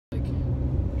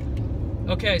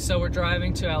Okay, so we're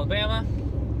driving to Alabama,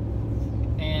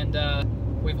 and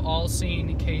we've all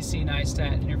seen Casey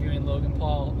Neistat interviewing Logan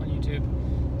Paul on YouTube.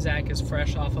 Zach is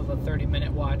fresh off of a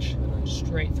 30-minute watch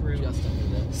straight through. Just under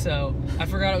that. So I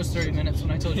forgot it was 30 minutes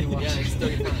when I told you to watch Yeah, it. it's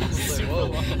 30 minutes. Super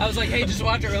long. I was like, hey, just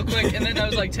watch it real quick, and then I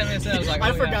was like 10 minutes in, I was like, oh,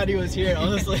 I forgot he was here,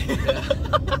 honestly. Wait,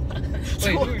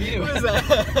 who are you? Who is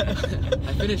that?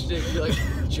 I finished it. You're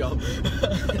like, jump.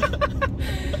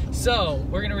 So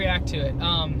we're gonna react to it.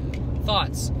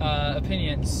 Thoughts,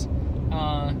 opinions.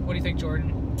 What do you think,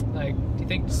 Jordan? Like, do you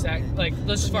think Zach? Like,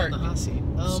 let's fart. On the hot seat.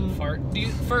 Fart. Do you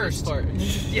first? Fart.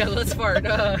 Yeah, let's fart.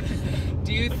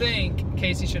 Do you think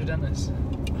Casey should have done this?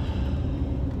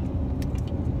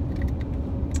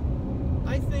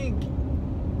 I think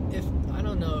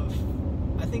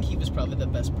I think he was probably the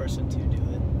best person to do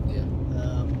it. Yeah.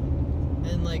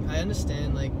 And like, I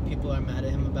understand like people are mad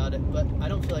at him about it, but I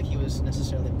don't feel like he was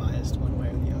necessarily biased one way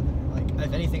or the other. Like,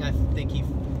 if anything, I think he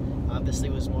obviously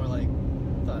was more like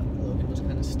thought Logan was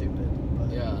kind of stupid.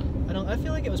 But Yeah. I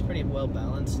feel like it was pretty well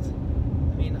balanced.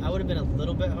 I mean, I would have been a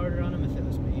little bit harder on him if it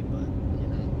was me, but you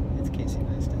know, it's Casey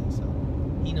Neistat, so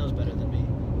he knows better than me.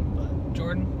 But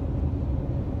Jordan?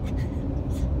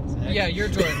 Zach? Yeah, you're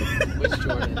Jordan. Which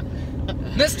Jordan?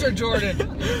 Mr.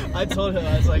 Jordan. I told him,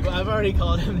 I was like, I've already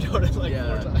called him Jordan like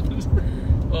Yeah. 4 times.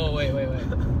 Oh, wait.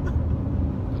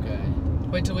 Okay.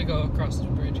 Wait till we go across the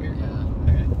bridge here. Yeah.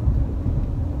 Okay.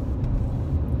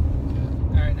 Okay.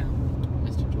 All right, now.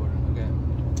 Mr. Jordan. Okay.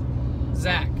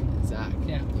 Zach. Zach.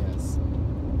 Yeah. Yes.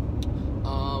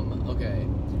 Okay.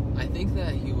 I think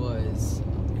that he was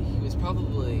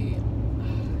probably.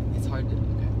 It's hard to.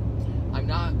 Okay. I'm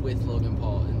not with Logan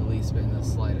Paul in the least bit, in the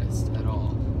slightest at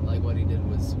all. Like, what he did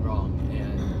was wrong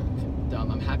and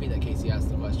dumb. I'm happy that Casey asked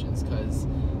the questions, because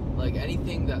like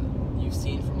anything that you've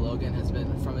seen from Logan has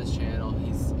been from his channel.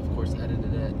 He's of course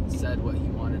edited it, said what he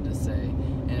wanted to say,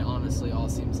 and it honestly all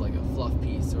seems like a fluff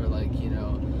piece, or like, you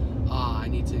know, I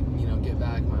need to, you know, get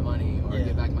back my money, or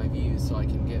get back my views so I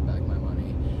can get back my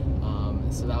money.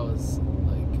 So that was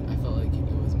like, I felt like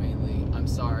it was mainly, I'm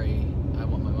sorry, I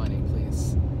want my money,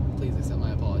 please accept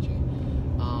my apology.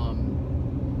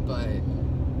 But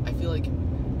I feel like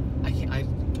I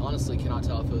honestly cannot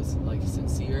tell if it was like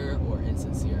sincere or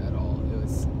insincere at all. It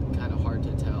was kind of hard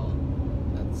to tell.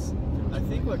 That's I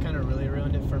think what kind of really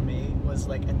ruined it for me was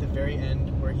like at the very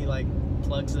end where he like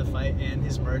plugs the fight and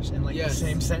his merch in like the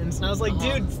same sentence, and I was like,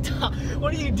 dude, stop!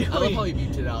 What are you doing? I love how you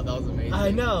beeped it out. That was amazing.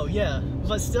 I know, yeah,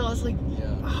 but still, I was like,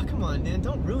 come on, man,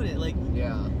 don't ruin it. Like,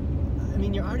 I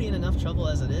mean, you're already in enough trouble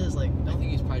as it is. Like, I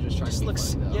think he's probably just trying to be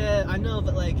funny, though. Yeah, I know,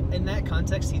 but like in that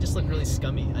context, he just looked really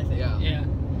scummy, I think. Yeah.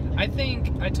 I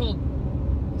think I told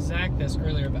Zach this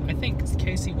earlier, but I think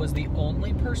Casey was the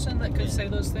only person that could say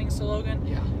those things to Logan.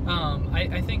 Yeah.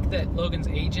 I think that Logan's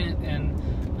agent and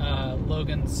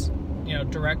Logan's, you know,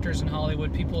 directors in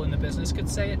Hollywood, people in the business could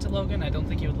say it to Logan. I don't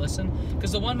think he would listen.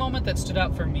 Because the one moment that stood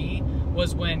out for me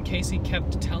was when Casey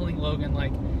kept telling Logan,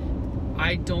 like,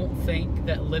 I don't think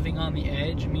that living on the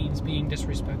edge means being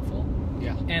disrespectful.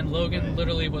 Yeah. And Logan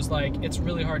literally was like, it's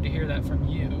really hard to hear that from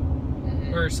you.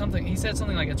 Or something. He said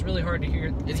something like, it's really hard to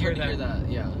hear It's hard to hear that,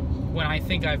 yeah. When I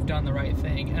think I've done the right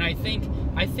thing. And I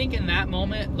think in that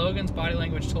moment, Logan's body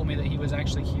language told me that he was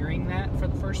actually hearing that for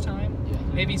the first time. Yeah.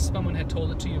 Maybe someone had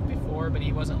told it to you before, but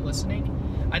he wasn't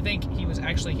listening. I think he was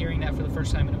actually hearing that for the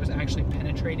first time, and it was actually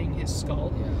penetrating his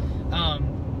skull. Yeah.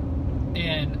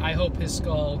 And I hope his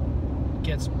skull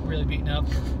gets really beaten up.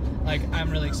 Like, I'm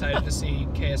really excited to see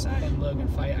KSI and Logan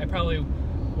fight. I probably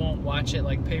won't watch it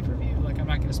like pay-per-view. Like, I'm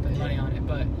not going to spend money on it,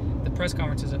 but the press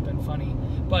conferences have been funny.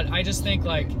 But I just think,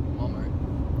 like, Walmart.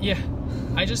 Yeah,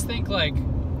 I just think, like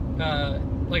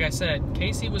I said,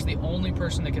 Casey was the only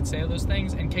person that could say those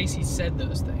things, and Casey said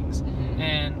those things.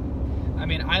 And I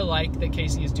mean, I like that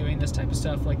Casey is doing this type of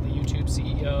stuff, like the YouTube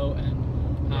CEO and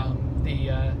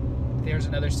there's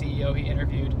another CEO he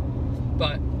interviewed.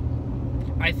 But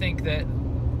I think that,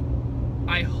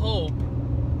 I hope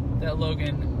that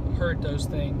Logan heard those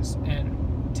things and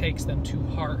takes them to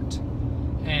heart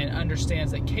and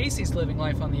understands that Casey's living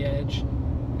life on the edge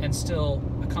and still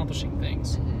accomplishing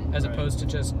things, as opposed to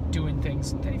just doing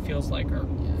things that he feels like are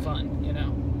fun, you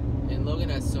know. And Logan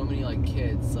has so many like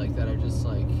kids like that are just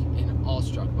like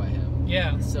awestruck by him.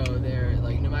 Yeah. So they're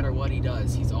like, no matter what he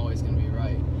does, he's always gonna be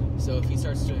right. So if he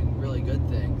starts doing really good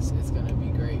things, it's gonna be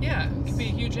great. Yeah, it could be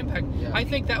a huge impact. Yeah. I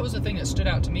think that was the thing that stood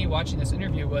out to me watching this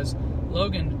interview was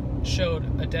Logan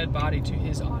showed a dead body to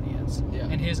his audience. Yeah.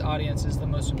 And his audience is the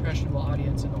most impressionable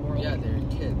audience in the world. Yeah, they're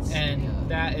kids. And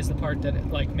that is the part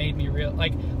that like made me real.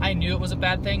 Like, I knew it was a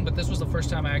bad thing, but this was the first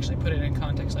time I actually put it in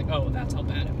context. Like, oh, that's how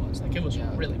bad it was. Like, it was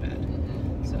really bad.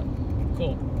 So,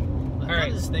 cool. I thought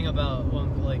right. this thing about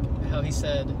like how he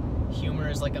said humor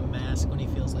is like a mask when he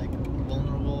feels like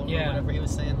vulnerable or whatever he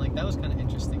was saying. Like that was kind of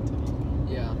interesting to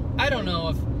me. Yeah. I don't know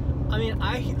if. I mean,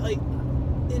 I like,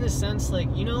 in a sense, like,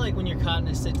 you know, like when you're caught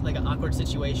in like an awkward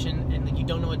situation and like, you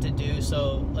don't know what to do,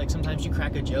 so like sometimes you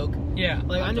crack a joke. Yeah.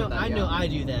 Like I know I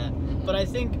do that, Mm-hmm. but I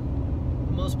think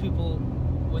most people,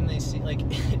 when they see, like,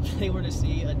 if they were to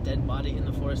see a dead body in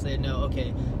the forest, they'd know,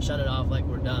 okay, shut it off, like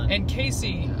we're done. And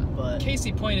Casey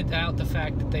pointed out the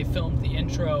fact that they filmed the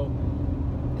intro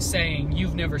saying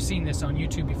you've never seen this on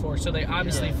YouTube before, so they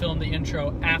obviously filmed the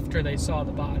intro after they saw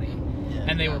the body. Yeah.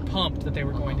 And they were pumped that they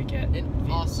were going to get And views.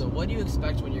 also, what do you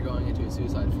expect when you're going into a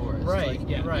suicide forest? Right, Like,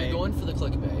 yeah. right. You're going for the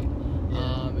clickbait.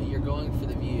 Yeah. You're going for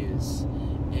the views.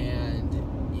 And,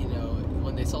 you know,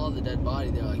 when they saw the dead body,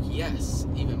 they're like, yes,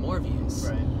 even more views.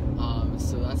 Right.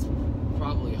 So that's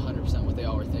probably 100% what they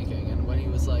all were thinking. And when he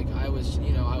was like, I was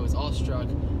awestruck,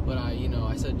 but I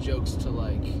said jokes to,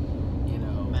 like, you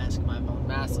know, mask my,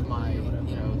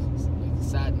 you know, like,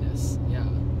 sadness. Yeah.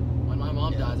 When my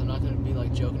mom dies, I'm not going to be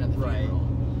like joking at the funeral.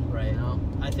 Right. You know?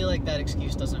 I feel like that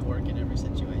excuse doesn't work in every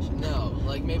situation. No,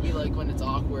 like maybe like when it's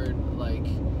awkward, like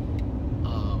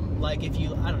if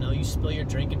you, I don't know, you spill your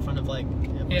drink in front of like a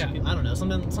bunch of people, I don't know,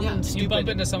 something stupid. You bump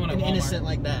into someone at and Walmart. innocent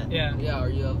like that. Yeah. Yeah, or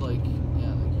you have like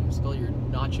you spill your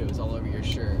nachos all over your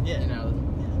shirt. Yeah. You know,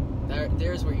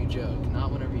 there's where you joke,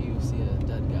 not whenever you see a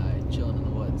dead guy chilling in the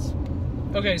woods.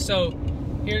 Okay, so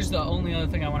here's the only other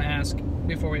thing I want to ask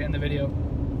before we end the video.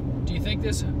 Do you think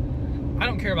this, I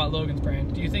don't care about Logan's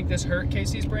brand, do you think this hurt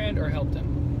Casey's brand or helped him?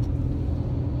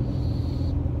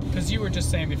 Because you were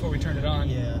just saying before we turned it on,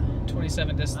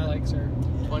 27 dislikes or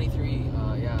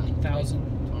 23,000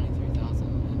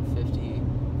 and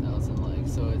 50,000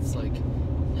 likes, so it's like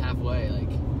halfway, like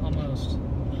almost.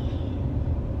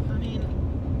 I mean,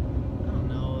 I don't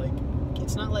know, like,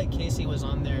 it's not like Casey was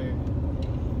on there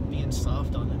being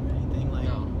soft on him or anything, like,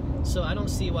 no. So I don't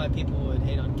see why people would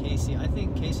hate on Casey. I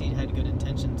think Casey had good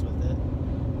intentions with it,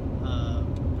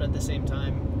 but at the same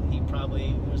time,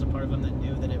 there was a part of him that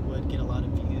knew that it would get a lot of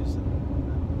views,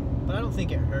 but I don't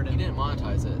think it hurt him. He didn't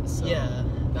monetize it, so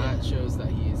that shows that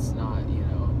he's not,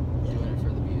 doing it for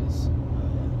the views.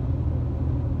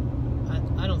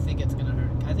 I don't think it's gonna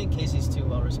hurt. I think Casey's too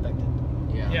well respected,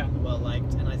 well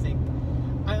liked, and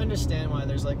I understand why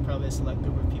there's like probably a select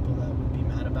group of people that would be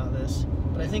mad about this,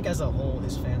 but I think as a whole,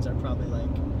 his fans are probably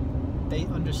like, they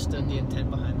understood the intent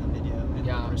behind the video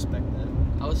and respect that.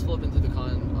 I was flipping through the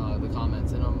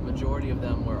comments, and a majority of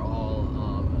them were all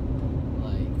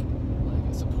like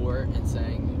support and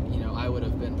saying, I would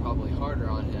have been probably harder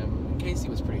on him. Casey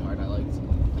was pretty hard. I think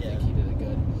he did it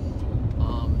good.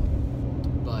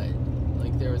 But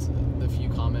like there was the few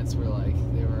comments where like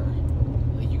they were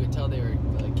like you could tell they were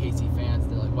like Casey fans.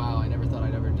 They're like, wow, I never thought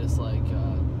I'd ever dislike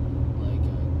a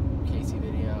Casey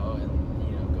video, and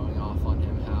going off on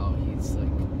him how he's like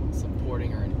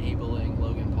supporting or enabling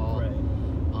Logan Paul. Right.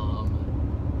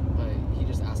 But he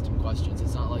just asked him questions.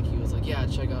 It's not like he was like, yeah,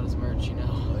 check out his merch,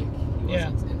 like he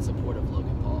wasn't in support of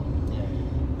Logan Paul.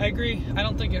 I agree. I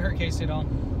don't think it hurt Casey at all.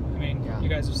 I mean, you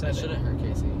guys have said it. It shouldn't hurt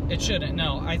Casey. It shouldn't.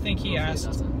 No, I think he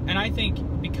asked, and I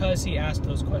think because he asked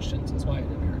those questions is why it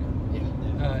didn't hurt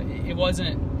him. Yeah. It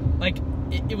wasn't like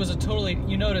it was a totally.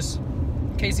 You notice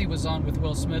Casey was on with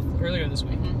Will Smith earlier this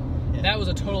week. That was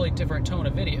a totally different tone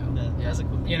of video. That's a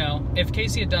cool. If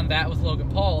Casey had done that with Logan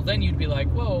Paul, then you'd be like,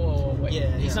 whoa, wait.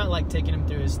 Yeah, he's not like taking him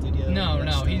through his studio. No,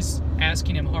 he's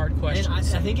asking him hard questions. And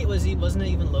I think wasn't it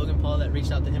even Logan Paul that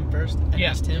reached out to him first and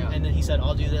asked him, and then he said,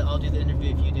 I'll do the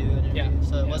interview if you do the interview. Yeah.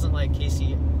 So it wasn't like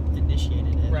Casey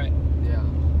initiated it. Right. Yeah.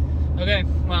 Okay,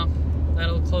 well,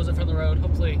 that'll close it from the road.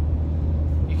 Hopefully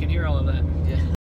you can hear all of that. Yeah.